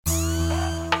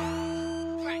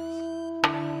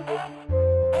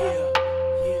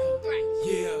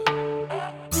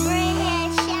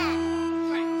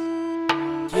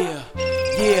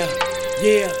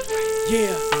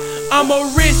I'm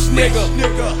a rich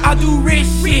nigga, I do rich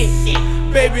shit.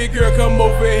 Baby girl, come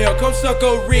over here, come suck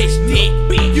a rich dick.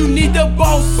 You need to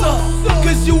boss up,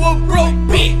 cause you a broke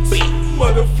bitch.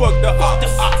 Motherfuck the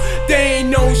ops, they ain't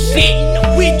no shit.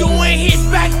 We doing hits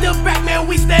back to back, man,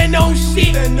 we stand on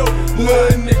shit.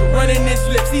 Little nigga running his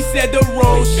lips, he said the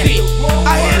wrong shit.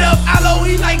 I hit up Allo,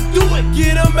 he like, do it,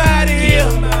 get him out of here.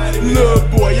 Little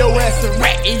boy, your ass a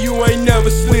rat and you ain't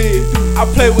never slid. I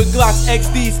play with Glocks,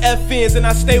 XDs, FNs, and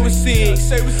I stay with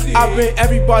Cigs. I've been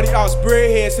everybody else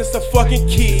breadhead since a fucking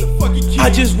kid. I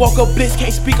just walk up blitz,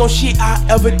 can't speak on shit I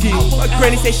ever did. My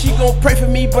granny said she gon' pray for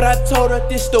me, but I told her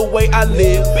this the way I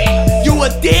live. You a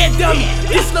dead dummy,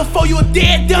 this little foe, you a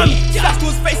dead dummy. Shots to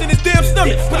his face and his damn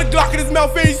stomach, put a Glock in his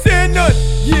mouth and he said nothing.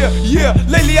 Yeah,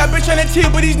 lately I've been trying to chill,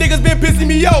 but these niggas been pissing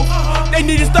me off. They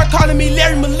need to start calling me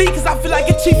Larry Malik, cause I feel like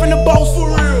a chief in the boss. For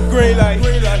real, green light.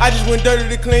 I just went dirty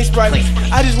to clean Sprite.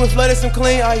 I just went flooded some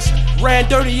clean ice. Ran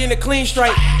dirty in a clean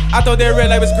stripe. I thought that red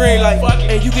light was green light.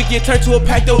 And you could get turned to a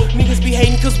pack though. Niggas be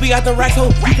hating cause we got the racks ho.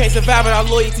 You can't survive without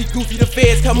loyalty, goofy. The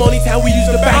feds come on anytime we use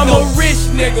the back. I'm a rich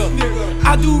nigga,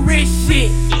 I do rich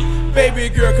shit. Baby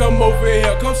girl, come over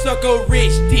here, come suck a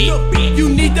rich dick. You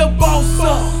need to boss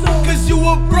up, cause you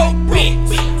a broke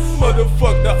bitch.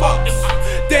 Motherfuck the ops,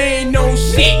 they ain't no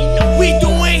shit. We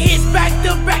doing hits back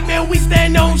to back, man, we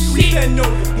stand on shit.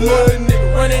 Little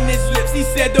nigga running his lips, he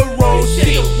said the wrong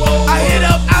shit. I hit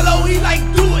up Allo, he like,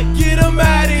 do it, get him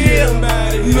out of here.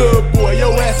 Little boy,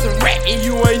 your ass a rat and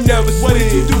you ain't never slid. What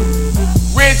did you do?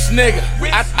 Rich nigga,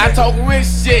 I talk rich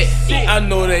shit. I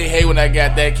know they hate when I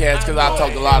got that cash cause I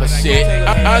talk a lot of shit.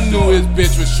 I knew his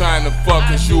bitch was trying to fuck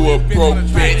cause you a broke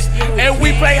bitch. And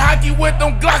we play hockey with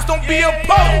them Glocks, don't be a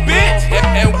punk bitch.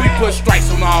 And we put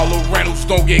strikes on all the rentals,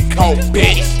 don't get caught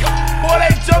bitch. Boy,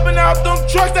 they jumping out them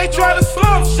trucks, they try to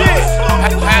slum shit.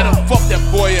 How the fuck that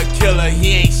boy a killer,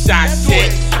 he ain't shot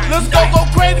shit. Let's go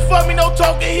crazy for me, no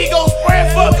talking, he gon'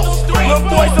 spread fuck him. Little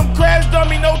boy, some crash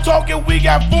dummy, no talking, we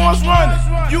got force running.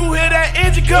 You hear that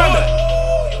engine coming,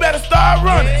 you better start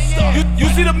running. You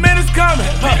see the Menace coming,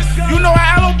 you know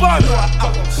how Allo bumming.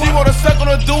 She wanna suck on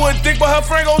her do it dick, but her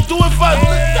friend gon' do it for me.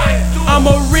 I'm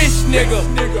a rich nigga,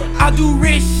 I do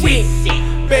rich shit.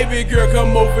 Baby girl,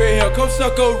 come over here, come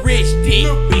suck a rich dick.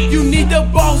 You need to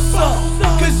boss up,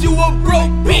 cause you a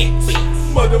broke bitch.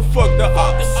 Motherfuck the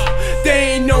ops,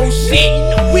 they ain't no shit.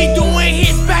 We doing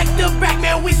hits back to back,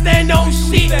 man, we stand on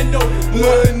shit.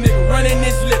 Little nigga running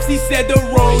his lips, he said the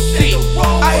wrong shit.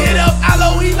 I hit up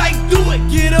Allo, he like, do it,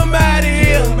 get him out of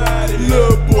here.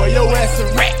 Little boy, your ass a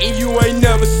rat and you ain't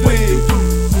never slid.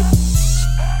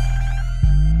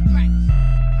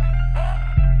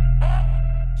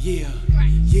 Yeah.